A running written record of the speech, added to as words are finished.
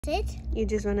Sit? You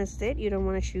just want to sit? You don't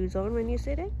want shoes on when you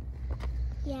sit it?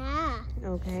 Yeah.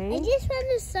 Okay. I just want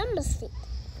to summer seat.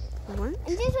 What? I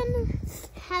just want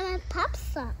to have a pop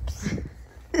socks.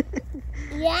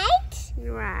 Right?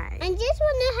 Right. I just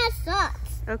want to have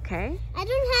socks. Okay. I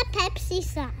don't have Pepsi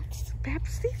socks.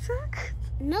 Pepsi socks?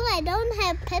 No, I don't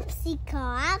have Pepsi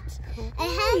cards. What I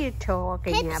are have you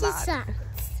talking Pepsi about?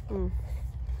 socks. Mm.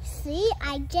 See,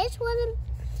 I just want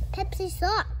a Pepsi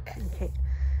sock. Okay.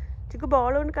 Chikoo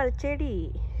ball കൊണ്ട് കളിച്ചേടി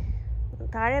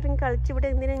താഴെ ഇറങ്ങി കളിച്ചിവിടെ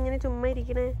എന്തിനാ ഇങ്ങനെ ചുമ്മാ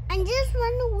ഇരിക്കണേ I just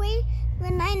want to wait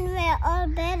when I wear all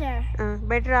better.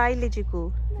 Better ആയില്ലേ chikoo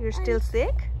you still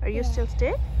സിക്ക് are you still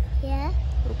സിക്ക് Yeah.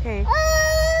 ഓക്കേ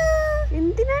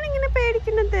എന്തിനാണ് ഇങ്ങനെ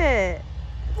പേടിക്കുന്നത്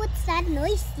What's that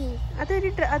noisy?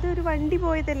 അതൊരു വണ്ടി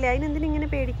പോയതല്ലേ അതിനെന്തിനാ ഇങ്ങനെ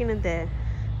പേടിക്കുന്നത്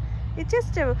It's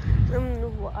just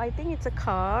I think it's a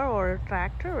car or a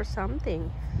tractor or something.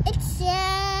 It's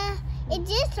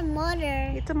just a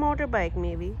motor. It's a motorbike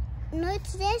maybe. No,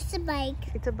 it's just a bike.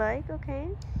 It's a bike, okay.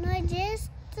 No, it's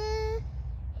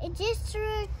just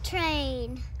a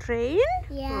train. Train?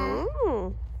 Yeah.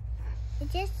 Oh.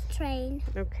 It's just a train.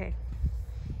 Okay.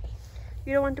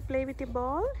 You don't want to play with your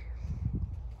ball?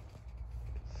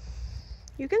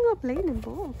 You can go play in the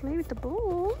ball. Play with the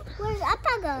ball. Where's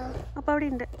Appa go? Appa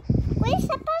in the. Where's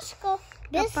Appa go?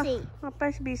 Busy. Appa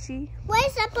is busy.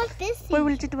 Where's Appa busy? പോയി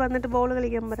വിളിച്ചിട്ട് വന്നിട്ട് ball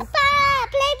കളിക്കാൻ പറ. Appa,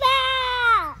 play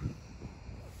ball.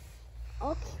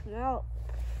 Okay, no.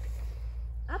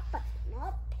 Appa,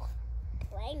 not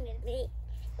playing with me.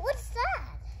 What's that?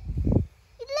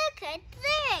 Look at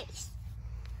this.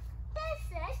 This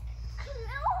is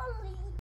close.